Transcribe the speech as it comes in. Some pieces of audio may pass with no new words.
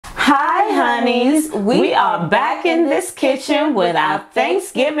Honeys. We are back in this kitchen with our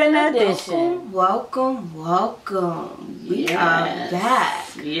Thanksgiving edition. Welcome. We are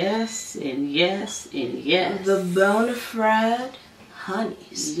back. Yes, and yes, and yes. The Bonafried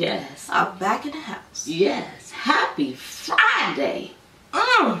Honeys. Yes. Are back in the house. Yes. Happy Friday.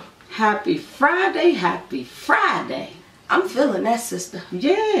 Happy Friday, happy Friday. I'm feeling that, sister.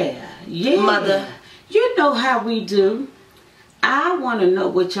 Yeah. Mother. You know how we do. I want to know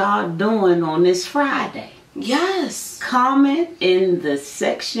what y'all doing on this Friday. Yes. Comment in the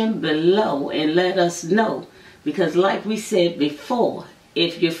section below and let us know. Because like we said before,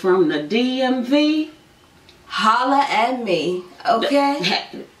 if you're from the DMV, holla at me, okay?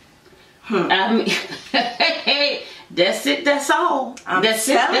 I mean, that's it, that's all. That's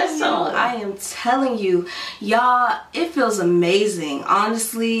all. I am telling you, y'all, it feels amazing.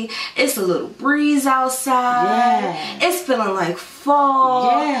 Honestly, it's a little breeze outside. Yeah. It's feeling like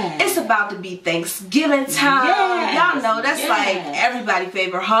fall. Yeah. It's about to be Thanksgiving time. Yes. Y'all know that's like everybody's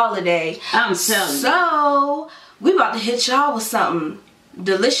favorite holiday. I'm telling you. So, we about to hit y'all with something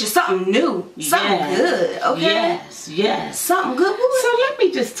delicious, something new, something good, okay? Yes. Something good. So let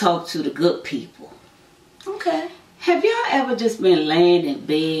me just talk to the good people. Okay. Have y'all ever just been laying in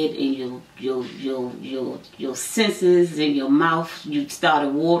bed and your senses in your mouth, you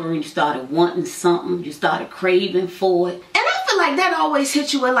started watering, you started wanting something, you started craving for it? And I feel like that always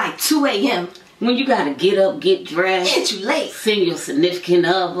hit you at like 2 a.m. When you gotta get up, get dressed, hit you late, send your significant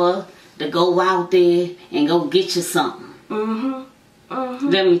other to go out there and go get you something.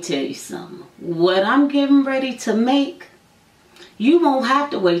 Let me tell you something. What I'm getting ready to make, you won't have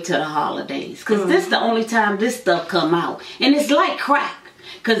to wait till the holidays. Because this is the only time this stuff come out. And it's like crack.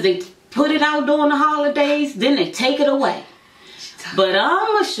 Because they put it out during the holidays, then they take it away. But I'm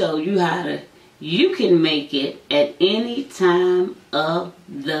going to show you how you can make it at any time of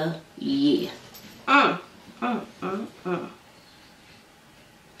the year.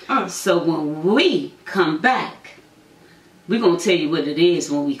 So when we come back, we're going to tell you what it is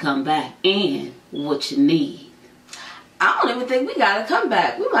when we come back and what you need. I don't even think we got to come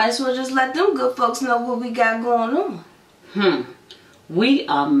back. We might as well just let them good folks know what we got going on. We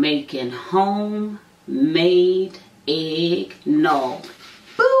are making homemade eggnog.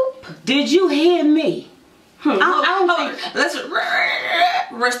 Boop. Did you hear me? Let's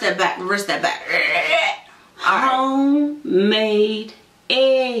rest that back. Homemade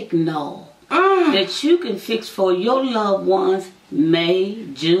eggnog. That you can fix for your loved ones May,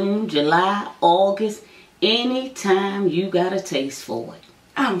 June, July, August, anytime you got a taste for it.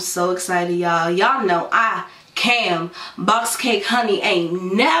 I'm so excited, y'all. Y'all know Box Cake Honey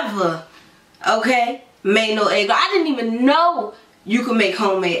ain't never, made no eggnog. I didn't even know you could make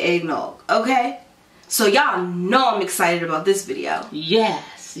homemade eggnog, okay? So y'all know I'm excited about this video.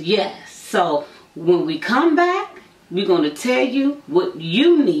 Yes. So when we come back, we're going to tell you what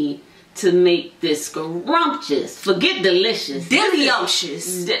you need to make this scrumptious, forget delicious,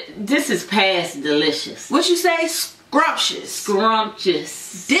 delicious. This is past delicious. What you say? Scrumptious.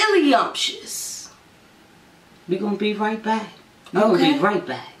 Delicious. We're going to be right back. We're going to be right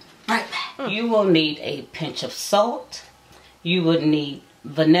back. You will need a pinch of salt. You would need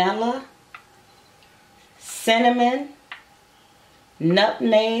vanilla, cinnamon,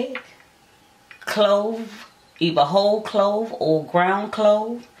 nutmeg, clove, either whole clove or ground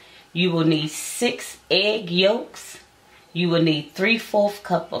clove. You will need 6 egg yolks. You will need 3/4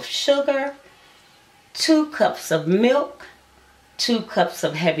 cup of sugar, 2 cups of milk, 2 cups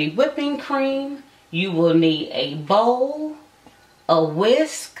of heavy whipping cream. You will need a bowl, a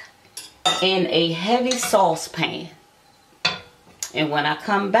whisk, and a heavy saucepan. And when I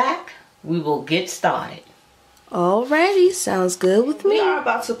come back, we will get started. Alrighty, sounds good with me. We are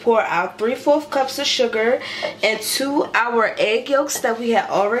about to pour out 3/4 cups of sugar into our egg yolks that we had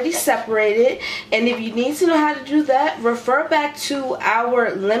already separated. And if you need to know how to do that, refer back to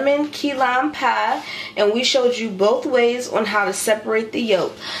our lemon key lime pie, and we showed you both ways on how to separate the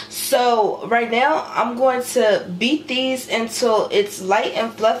yolk. So right now, I'm going to beat these until it's light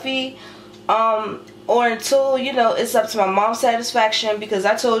and fluffy, or until, it's up to my mom's satisfaction, because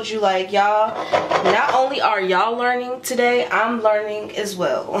I told you, like, y'all, not only are y'all learning today, I'm learning as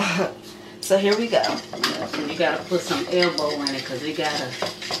well. So here we go. So you gotta put some elbow in it, because it gotta...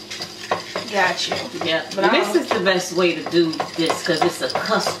 Got you. Yeah, but this is the best way to do this, because it's a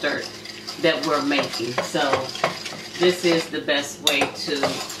custard that we're making. So this is the best way to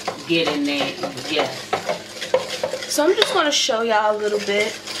get in there. Yes. So I'm just going to show y'all a little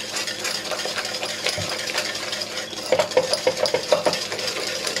bit.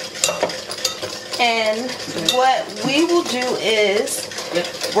 And what we will do is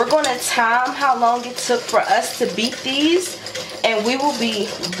We're going to time how long it took for us to beat these, and we will be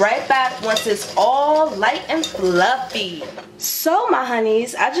right back once it's all light and fluffy. So my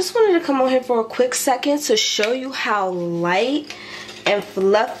honeys, I just wanted to come on here for a quick second to show you how light and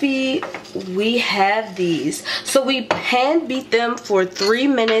fluffy we have these. So we pan beat them for 3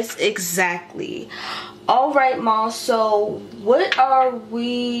 minutes exactly. Alright, Mom, so what are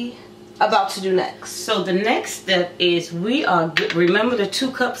we about to do next? So the next step is remember the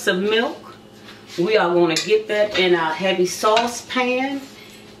 2 cups of milk? We are going to get that in our heavy saucepan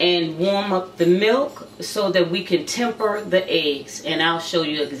and warm up the milk so that we can temper the eggs. And I'll show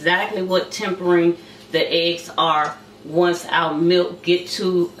you exactly what tempering the eggs are once our milk get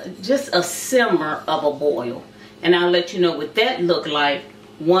to just a simmer of a boil. And I'll let you know what that look like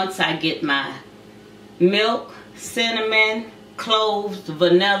once I get my milk, cinnamon, cloves,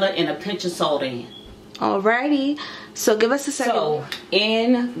 vanilla, and a pinch of salt in. Alrighty, so give us a second. So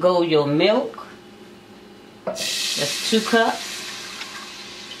in go your milk. That's 2 cups.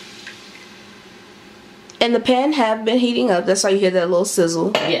 And the pan have been heating up. That's why you hear that little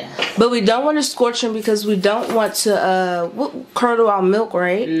sizzle. Yeah. But we don't want to scorch them because we don't want to curdle our milk,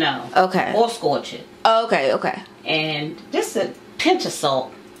 right? No. Okay. Or scorch it. Okay, okay. And just a pinch of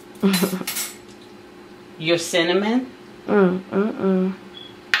salt. Your cinnamon.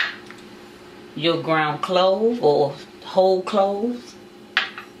 Your ground clove or whole cloves.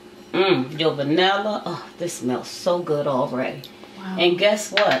 Your vanilla. Oh, this smells so good already. Wow. And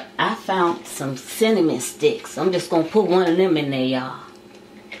guess what? I found some cinnamon sticks. I'm just going to put one of them in there, y'all.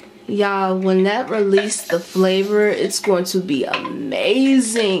 Y'all, when that releases the flavor, it's going to be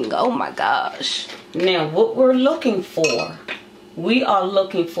amazing. Oh my gosh. Now, what we're looking for, we are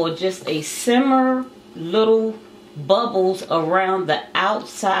looking for just a simmer little bubbles around the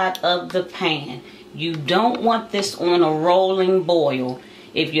outside of the pan. You don't want this on a rolling boil.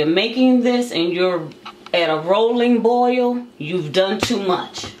 If you're making this and you're at a rolling boil, you've done too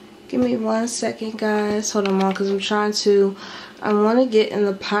much. Give me 1 second, guys. Hold on, Mom, because I want to get in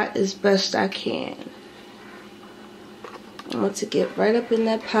the pot as best I can. I want to get right up in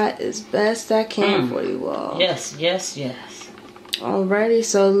that pot as best I can for you all. Yes, yes, yes. Alrighty,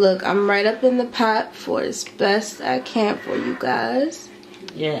 so look, I'm right up in the pot for as best I can for you guys.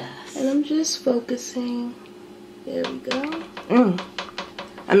 Yes. And I'm just focusing. There we go.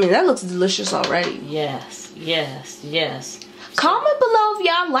 I mean, that looks delicious already. Yes, yes, yes. Comment below if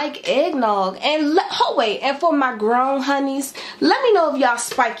y'all like eggnog. And and for my grown honeys, let me know if y'all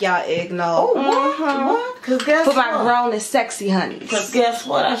spike y'all eggnog. Oh, what? Cause guess for my grown and sexy honeys. Cause guess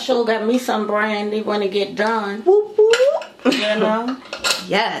what? I sure got me some brandy when it get done. Whoop, whoop. You know?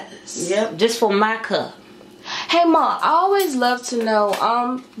 Yes. Yep, just for my cup. Hey Mom, I always love to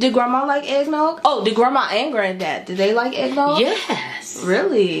know, did Grandma like eggnog? Oh, did Grandma and Granddad, did they like eggnog? Yes.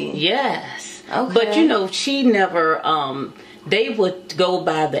 Really? Yes. Okay. But you know, she never, they would go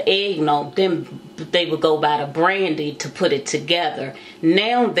by the eggnog, then they would go by the brandy to put it together.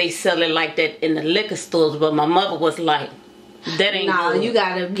 Now they sell it like that in the liquor stores, but my mother was like, that ain't good. You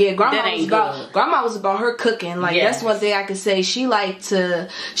gotta get Grandma was about her cooking. Like that's one thing I could say. She liked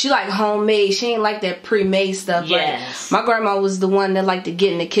homemade. She ain't like that pre-made stuff. Yes. Like my grandma was the one that liked to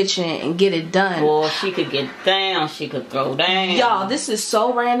get in the kitchen and get it done. Well, she could get down, she could throw down. Y'all, this is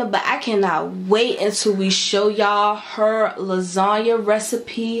so random, but I cannot wait until we show y'all her lasagna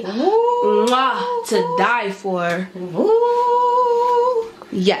recipe. Mwah, to die for.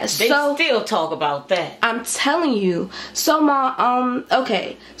 Yes, they still talk about that. I'm telling you. So Mom,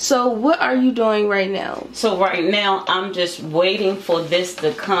 okay. So what are you doing right now? So right now I'm just waiting for this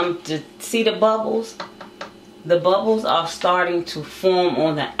to come to see the bubbles. The bubbles are starting to form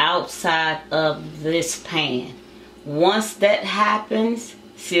on the outside of this pan. Once that happens,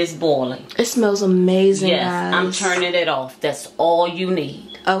 see, it's boiling. It smells amazing. Yes, guys. I'm turning it off. That's all you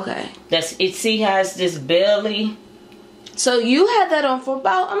need. Okay. That's it. See how it's just barely. So you had that on for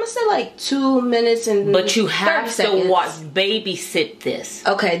about, I'm gonna say like 2 minutes and but you have to babysit this.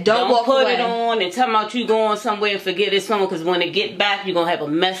 Okay, don't put it on and tell me about you going somewhere and forget it's on, because when it get back you're gonna have a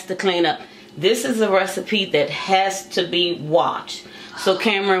mess to clean up. This is a recipe that has to be watched. So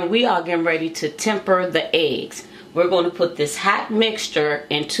Cameron, we are getting ready to temper the eggs. We're going to put this hot mixture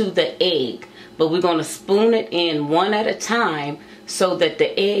into the egg, but we're going to spoon it in one at a time so that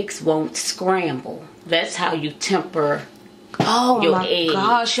the eggs won't scramble. That's how you temper. Oh my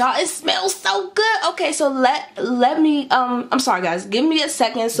gosh, y'all, it smells so good. Okay, so let me I'm sorry guys, give me a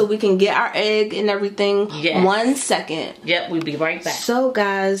second so we can get our egg and everything. Yes. 1 second. Yep, we'll be right back. So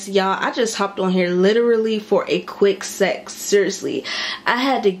guys, y'all, I just hopped on here literally for a quick sec. Seriously, I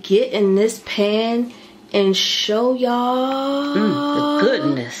had to get in this pan and show y'all the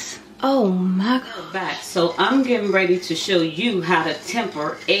goodness. Oh my God. Back. So I'm getting ready to show you how to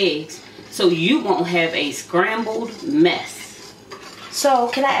temper eggs so you won't have a scrambled mess. So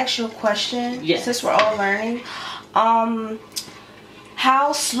can I ask you a question? Yes. Since we're all learning.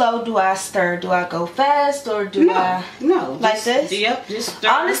 How slow do I stir? Do I go fast or do I like just, this? Yep, just stir.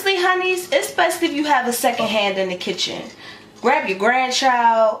 Honestly, honeys, it's best if you have a second hand in the kitchen. Grab your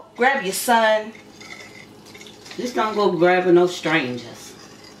grandchild, grab your son. Just don't go grabbing no strangers.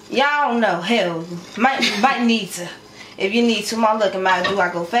 Y'all don't know. Hell, might need to. If you need to, do I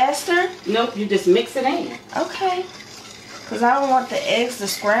go faster? Nope, you just mix it in. Okay. Because I don't want the eggs to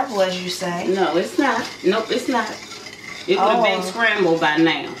scramble, as you say. No, it's not. Nope, it's not. It would have been scrambled by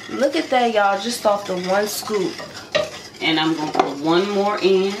now. Look at that, y'all. Just off the one scoop. And I'm going to put one more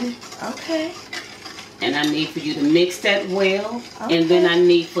in. Okay. And I need for you to mix that well. Okay. And then I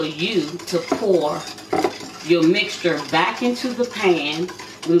need for you to pour your mixture back into the pan.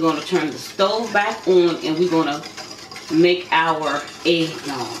 We're going to turn the stove back on and we're going to make our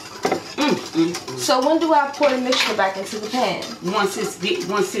eggnog. So when do I pour the mixture back into the pan? Once it's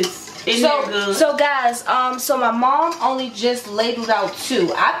in there good. So guys, so my mom only just ladled out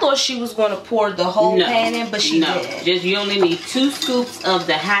 2. I thought she was going to pour the whole pan in, but she didn't. Just you only need 2 scoops of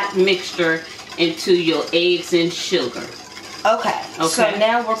the hot mixture into your eggs and sugar. Okay. So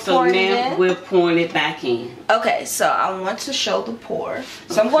now we're pouring it in. We're pouring it back in. Okay, so I want to show the pour.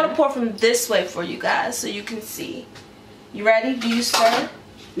 So I'm going to pour from this way for you guys so you can see. You ready? Do you stir?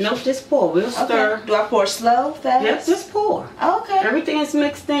 Nope, just pour. We'll stir. Okay. Do I pour slow, fast? Yep, just pour. Okay. Everything is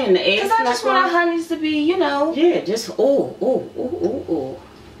mixed in. The eggs. Because I just want our honeys to be, you know. Yeah, just ooh.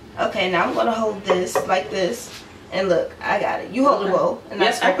 Okay, now I'm gonna hold this like this, and look, I got it. You hold the bowl, and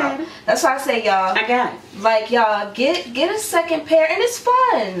that's I got it. That's why I say, y'all. I got it. Like y'all, get a second pair, and it's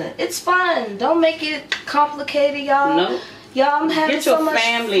fun. It's fun. Don't make it complicated, y'all. No. Y'all, I'm having so much fun. Get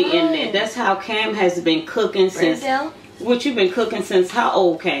your family in there. That's how Cam has been cooking since. What you been cooking since how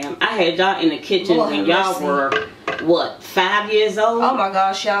old, Cam? I had y'all in the kitchen when y'all were, what, 5 years old? Oh my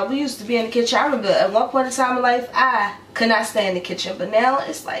gosh, y'all. We used to be in the kitchen. I remember at one point in time in life, I could not stay in the kitchen. But now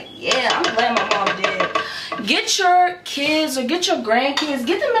it's like, yeah, I'm glad my mom did. Get your kids or get your grandkids,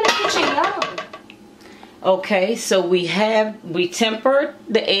 get them in the kitchen, y'all. Okay, so we tempered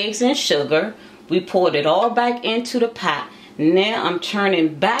the eggs and sugar. We poured it all back into the pot. Now I'm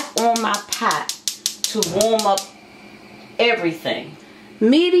turning back on my pot to warm up everything.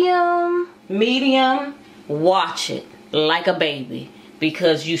 Medium. Watch it like a baby,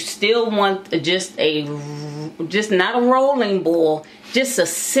 because you still want just not a rolling boil, just a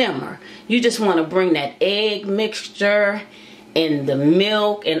simmer. You just want to bring that egg mixture and the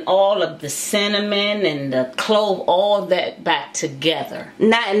milk and all of the cinnamon and the clove, all that back together.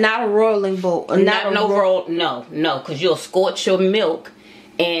 Not a rolling boil. No, because you'll scorch your milk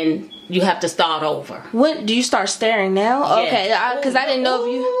and you have to start over. When do you start stirring now? Yes. Okay, because I didn't know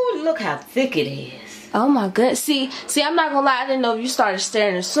if you. Look how thick it is. Oh my goodness. See, I'm not gonna lie. I didn't know if you started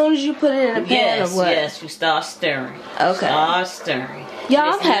stirring as soon as you put it in the pan or what. Yes, you start stirring. Okay. Start stirring.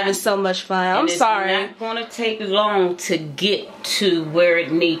 Y'all, I'm having so much fun. I'm sorry. It's not gonna take long to get to where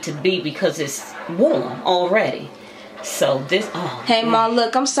it need to be because it's warm already. So this, Hey Mom,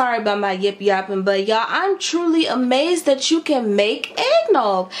 look, I'm sorry about my yip yapping, but y'all, I'm truly amazed that you can make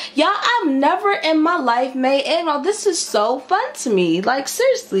eggnog. Y'all, I've never in my life made eggnog. This is so fun to me. Like,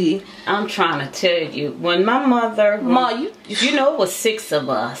 seriously. I'm trying to tell you, when my mother, Mom, you know, it was 6 of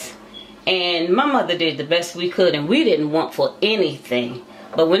us, and my mother did the best we could, and we didn't want for anything.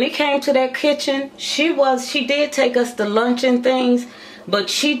 But when it came to that kitchen, she did take us to lunch and things.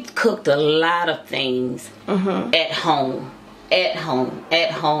 But she cooked a lot of things at home. And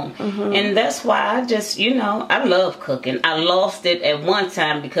that's why I just, you know, I love cooking. I lost it at one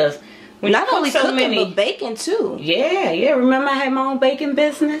time because when not only cooking, but baking too. Yeah. Remember I had my own baking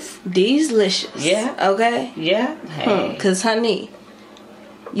business? Delicious. Yeah. Okay? Yeah. Hey. Because, honey,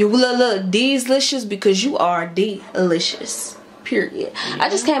 you look delicious because you are delicious. Period. Yeah. I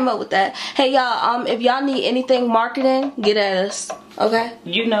just came up with that. Hey y'all, if y'all need anything marketing, get at us. Okay?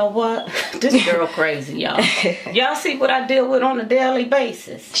 You know what? This girl crazy, y'all. Y'all see what I deal with on a daily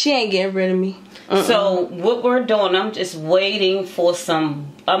basis. She ain't getting rid of me. So what we're doing, I'm just waiting for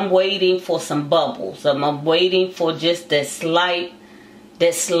some bubbles. I'm waiting for just that slight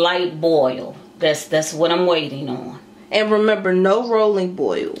boil. That's what I'm waiting on. And remember, no rolling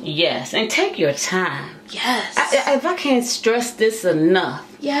boil. Yes, and take your time. Yes. If I can't stress this enough.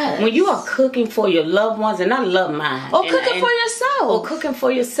 Yes. When you are cooking for your loved ones, and I love mine. Or cooking for yourself. Or cooking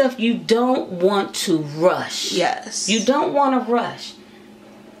for yourself, you don't want to rush. Yes. You don't want to rush.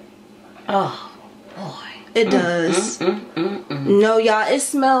 Oh, It does. No, y'all, it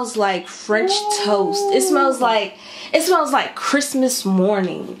smells like French toast. It smells like Christmas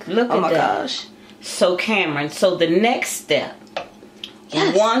morning. Look at that. Oh my gosh. So Cameron, so the next step,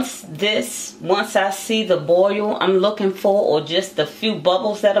 once I see the boil I'm looking for, or just a few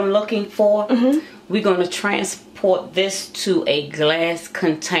bubbles that I'm looking for, we're going to transport this to a glass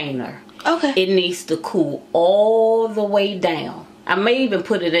container. Okay. It needs to cool all the way down. I may even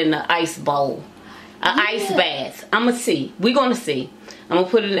put it in an ice bowl. An ice bath. I'm going to see. We're going to see. I'm going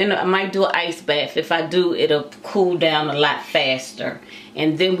to put it in. I might do an ice bath. If I do, it'll cool down a lot faster.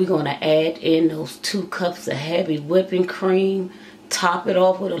 And then we're going to add in those 2 cups of heavy whipping cream. Top it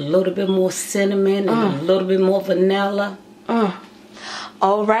off with a little bit more cinnamon and a little bit more vanilla.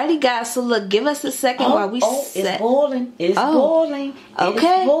 Alrighty, guys. So look, give us a second while we set. It's boiling. It's boiling.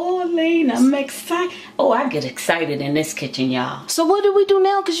 Okay. It's boiling. I'm excited. Oh, I get excited in this kitchen, y'all. So what do we do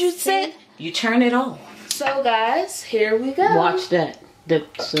now? Because you said... You turn it off. So guys, here we go. Watch that.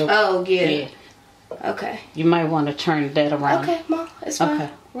 Yeah. Okay. You might want to turn that around. Okay, Mom. It's fine. Okay.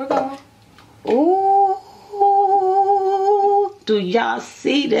 We're going. Ooh. Do y'all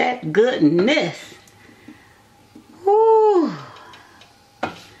see that goodness? Ooh.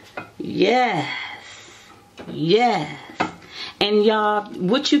 Yes. Yes. And y'all,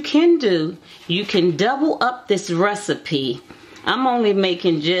 what you can do, you can double up this recipe. I'm only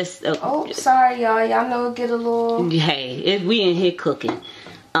making just a... Oh, sorry, y'all. Y'all know it get a little... Hey, we in here cooking.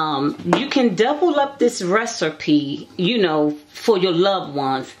 You can double up this recipe, you know, for your loved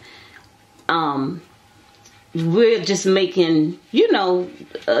ones. We're just making, you know,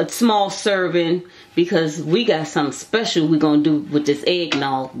 a small serving because we got something special we're going to do with this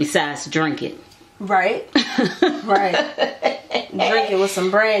eggnog besides drink it. Right. Right. Drink it with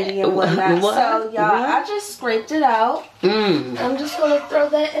some brandy and whatnot. So, y'all, I just scraped it out. I'm just going to throw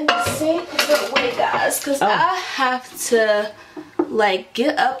that in the sink. But wait, guys, because I have to, like,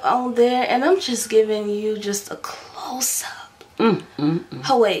 get up on there. And I'm just giving you just a close-up.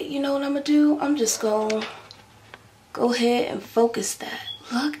 Oh, wait. You know what I'm going to do? I'm just going to go ahead and focus that.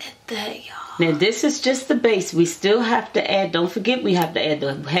 Look at that, y'all. Now, this is just the base. We still have to add, don't forget, we have to add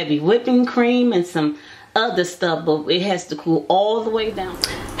the heavy whipping cream and some other stuff, but it has to cool all the way down.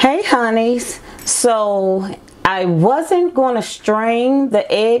 Hey, honeys. So, I wasn't going to strain the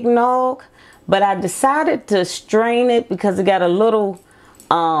eggnog, but I decided to strain it because it got a little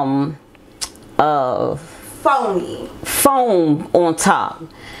foam on top.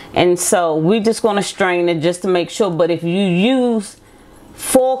 And so, we're just going to strain it just to make sure. But if you use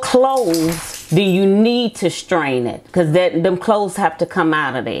 4 cloves, then you need to strain it because them cloves have to come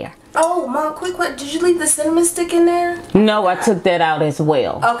out of there. Oh, Mom, quick, did you leave the cinnamon stick in there? No, I took that out as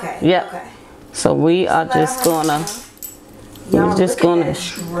well. Okay. Yep. Okay. So we are just gonna. Y'all, look at that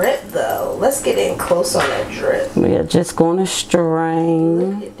drip though. Let's get in close on that drip. We are just gonna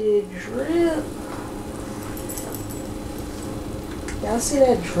strain. Look at the drip. Y'all see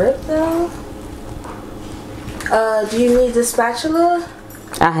that drip though? Do you need the spatula?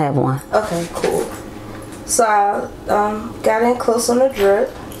 I have one. Okay, cool. So I got in close on the drip.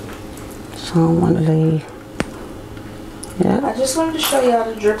 So I don't want to leave. Yeah. I just wanted to show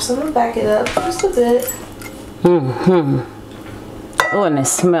y'all the drip, so I'm gonna back it up just a bit. Oh, and it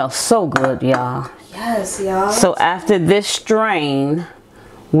smells so good, y'all. Yes, y'all. So after this strain,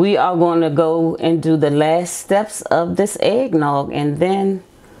 we are going to go and do the last steps of this eggnog, and then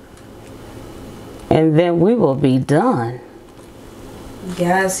we will be done.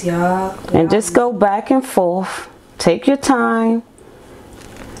 Yes, y'all. And just go back and forth. Take your time.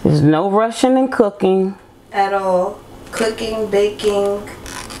 There's no rushing in cooking. At all. Cooking, baking,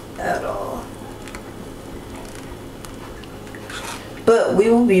 at all. But we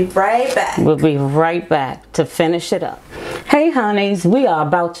will be right back. We'll be right back to finish it up. Hey, honeys, we are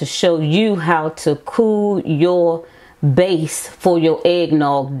about to show you how to cool your base for your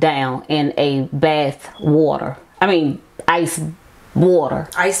eggnog down in a bath water. I mean, ice water.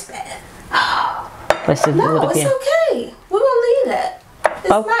 Ice bath. Let's just do it again. It's okay. We're going to leave that. It's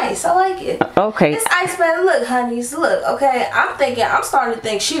nice. I like it. Okay. It's ice bath. Look, honeys. Look, okay. I'm starting to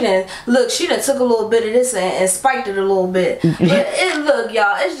think she done took a little bit of this and spiked it a little bit. But look,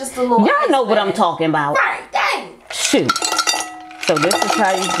 y'all, it's just a little. Y'all know what I'm talking about. Right. Dang. Shoot. So this is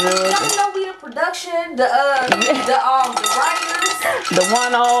how you do it. Y'all know we the production, the writers. The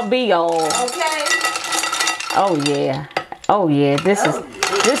one all be all. Okay. Oh yeah. Oh yeah. This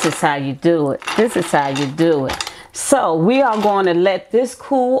is how you do it. This is how you do it. So we are going to let this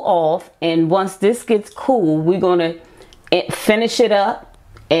cool off, and once this gets cool, we're going to finish it up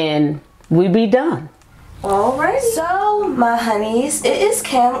and we be done. Alright. So, my honeys, it is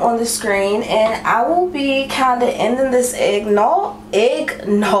Kim on the screen, and I will be kind of ending this eggnog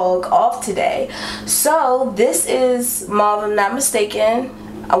off today. So, this is, Mom, if I'm not mistaken,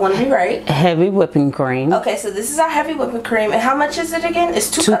 I want to be right. Heavy whipping cream. Okay, so this is our heavy whipping cream. And how much is it again? It's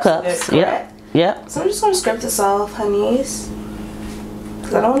 2 cups. 2 cups, of it, correct? Yep. So, I'm just going to scrape this off, honeys,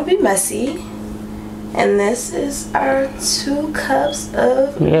 because I don't want to be messy. And this is our 2 cups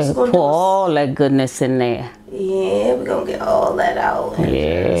of... Yeah, pour all that goodness in there. Yeah, we're going to get all that out.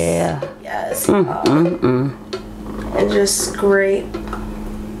 Yeah. Yes. And just scrape.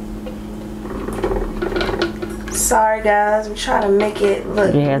 Sorry, guys. I'm trying to make it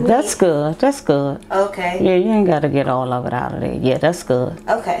look neat. That's good. That's good. Okay. Yeah, you ain't got to get all of it out of there. Yeah, that's good.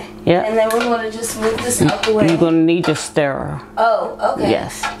 Okay. Yeah. And then we're going to just move this out the way. You're going to need your stirrer. Oh, okay.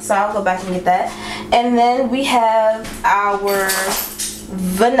 Yes. So I'll go back and get that. And then we have our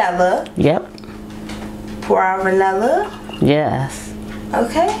vanilla. Yep. Pour our vanilla. Yes.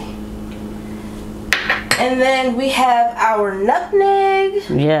 Okay. And then we have our nutmeg.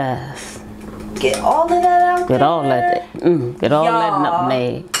 Yes. Get all of that out there. Get all that. Get all that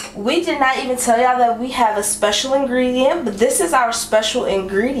nutmeg. We did not even tell y'all that we have a special ingredient, but this is our special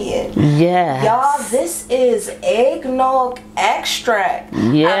ingredient. Yes. Y'all, this is eggnog extract.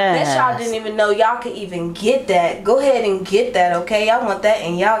 Yes. I bet y'all didn't even know y'all could even get that. Go ahead and get that, okay? Y'all want that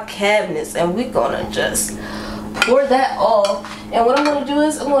in y'all cabinets, and we're gonna just pour that off. And what I'm gonna do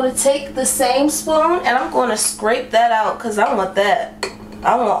is I'm gonna take the same spoon and I'm gonna scrape that out because I want that.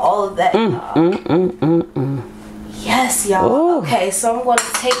 I want all of that. Yes, y'all. Okay, so I'm going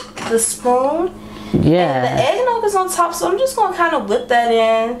to take the spoon. Yeah. And the eggnog is on top, so I'm just going to kind of whip that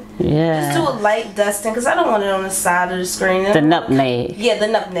in. Yeah. Just do a light dusting because I don't want it on the side of the screen. The nutmeg. Yeah, the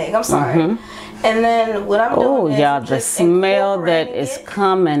nutmeg. I'm sorry. And then what I'm doing is y'all, the smell that is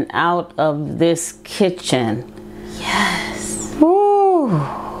coming out of this kitchen. Yes. Ooh.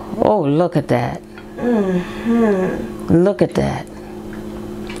 Oh, look at that. Look at that.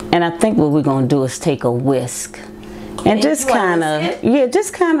 And I think what we're going to do is take a whisk. And just kind of,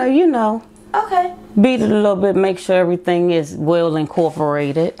 you know. Okay. Beat it a little bit, make sure everything is well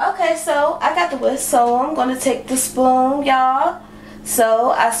incorporated. Okay, so I got the whisk, so I'm going to take the spoon, y'all.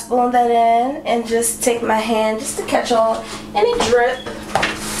 So I spoon that in and just take my hand just to catch on any drip.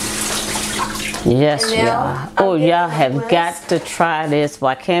 Yes, y'all. Oh, y'all have got to try this.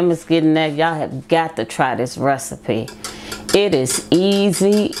 While Cam is getting that, y'all have got to try this recipe. It is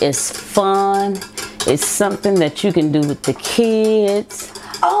easy, it's fun, it's something that you can do with the kids.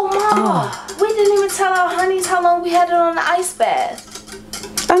 Oh, Mama, we didn't even tell our honeys how long we had it on the ice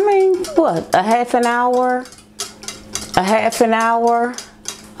bath. I mean, what, a half an hour? A half an hour?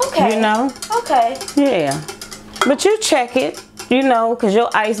 Okay. You know? Okay. Yeah. But you check it, you know, because your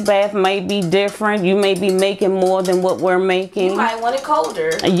ice bath may be different. You may be making more than what we're making. You might want it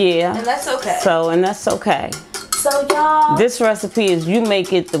colder. Yeah. And that's okay. And that's okay. So y'all, this recipe is you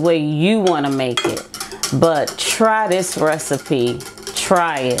make it the way you want to make it, but try this recipe.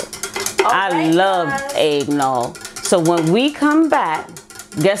 Try it. I love eggnog. So when we come back,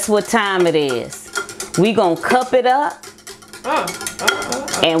 guess what time it is? We gonna cup it up,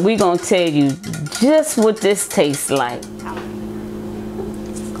 and we gonna tell you just what this tastes like.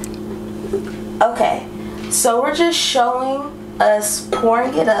 Okay, so we're just showing us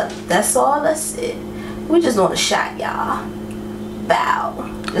pouring it up. That's all. That's it. We just doing a shot, y'all. Bow.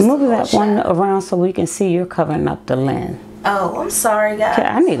 Move that one around so we can see you're covering up the lid. Oh, I'm sorry, guys. Okay,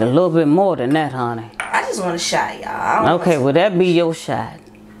 I need a little bit more than that, honey. I just want a shot, y'all. Okay, well, that be your shot.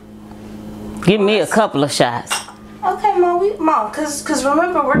 Give me a couple of shots. Okay, Mom, cause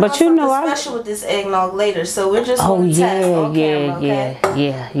remember we're doing something special with this eggnog later, so we're just going to test on camera, okay?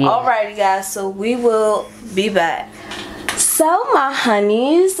 Yeah. Alrighty, guys, so we will be back. So, my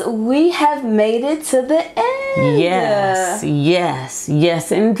honeys, we have made it to the end. Yes.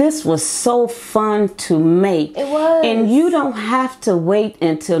 And this was so fun to make. It was. And you don't have to wait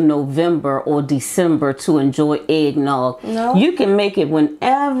until November or December to enjoy eggnog. No. You can make it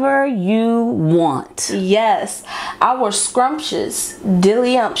whenever you want. Yes. Our scrumptious,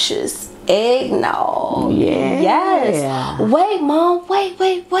 deliumptious eggnog. Yeah. Yes. Wait, Mom.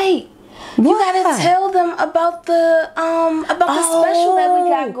 Wait. You gotta tell them about the special that we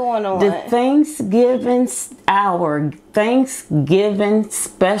got going on. Our Thanksgiving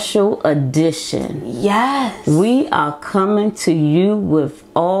special edition. Yes. We are coming to you with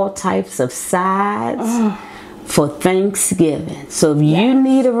all types of sides for Thanksgiving. So if you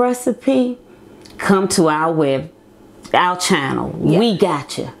need a recipe, come to our channel. Yes. We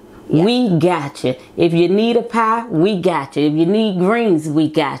got you. Yeah. We got you. If you need a pie, we got you. If you need greens, we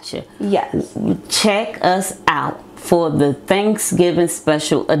got you. Yes. Check us out for the Thanksgiving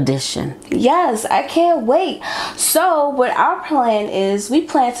special edition. Yes, I can't wait. So what our plan is, we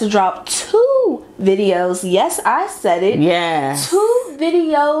plan to drop 2 videos. Yes, I said it. Yes. 2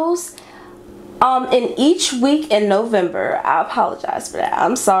 videos in each week in November. I apologize for that.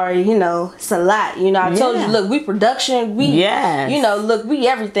 I'm sorry, you know, it's a lot. You know, I told you, look, we production, we, you know, look, we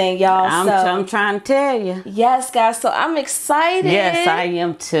everything, y'all. I'm trying to tell you. Yes, guys, so I'm excited. Yes, I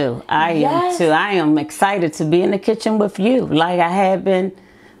am too. I am too. I am excited to be in the kitchen with you, like I have been.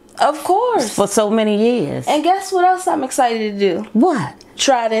 Of course. For so many years. And guess what else I'm excited to do? What?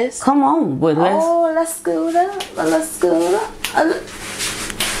 Try this. Come on, with us. Oh, let's scoot up. Let's scoot up.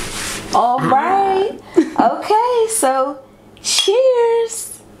 All right. Okay, so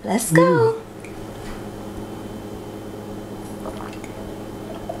cheers. Let's go.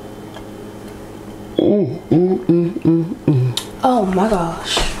 Oh my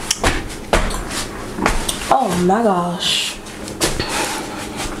gosh. Oh my gosh.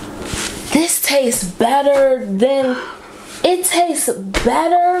 This tastes better than it tastes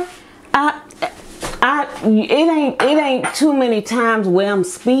better. It ain't too many times where I'm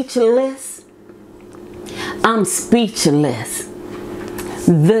speechless. I'm speechless.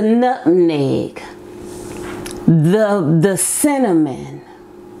 The nutmeg, the cinnamon.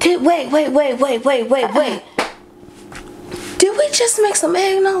 Wait. Did we just make some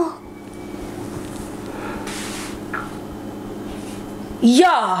eggnog?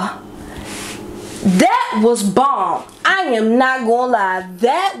 Y'all, that was bomb. I am not gonna lie.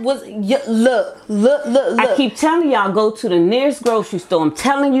 That was, look. I keep telling y'all, go to the nearest grocery store. I'm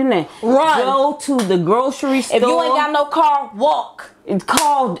telling you now. Run. Go to the grocery store. If you ain't got no car, walk.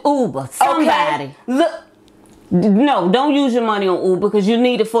 Call Uber. Somebody. Okay. Look. No, don't use your money on Uber because you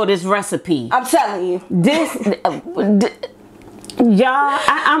need it for this recipe. I'm telling you. This, y'all,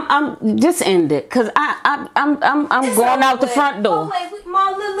 I'm just end it because I'm going out the front door. Oh wait,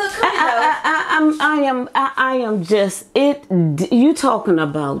 Mom, look, I am just it. You talking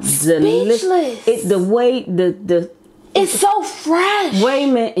about speechless? The way the it's so fresh.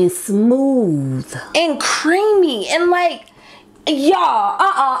 Wayman is smooth and creamy and like.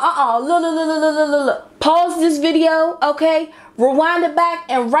 Y'all, look. Pause this video, okay? Rewind it back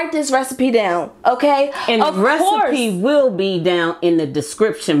and write this recipe down, okay? And the recipe will be down in the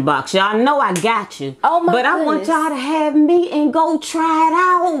description box. Y'all know I got you. Oh my goodness. I want y'all to have me and go try it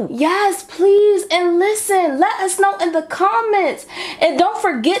out. Yes, please. And listen, let us know in the comments. And don't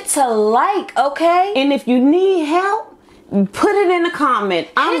forget to like, okay? And if you need help, put it in the comment.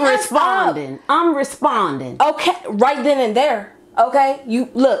 I'm responding. Okay, right then and there. Okay, you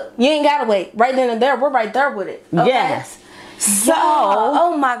ain't gotta wait. Right then and there, we're right there with it. Okay? Yes. So,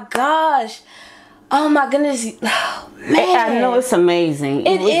 oh my gosh. Oh my goodness. Oh, man. I know it's amazing.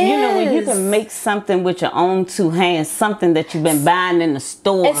 It is. You know, when you can make something with your own 2 hands, something that you've been buying in the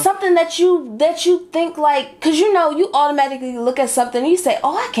store. It's something that you think like, cause you know, you automatically look at something and you say,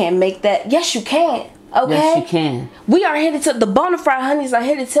 oh, I can't make that. Yes, you can. Okay? Yes, you can. We are here to tell, the Bonafried Hunnies are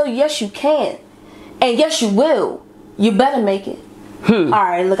here to tell you, yes, you can. And yes, you will. You better make it.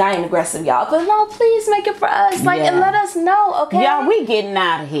 Alright, look, I ain't aggressive, y'all. But no, please make it for us. Like, and let us know, okay? Y'all, we getting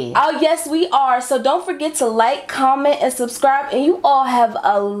out of here. Oh, yes, we are. So don't forget to like, comment, and subscribe. And you all have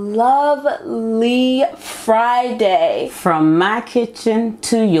a lovely Friday. From my kitchen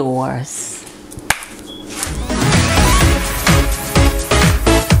to yours.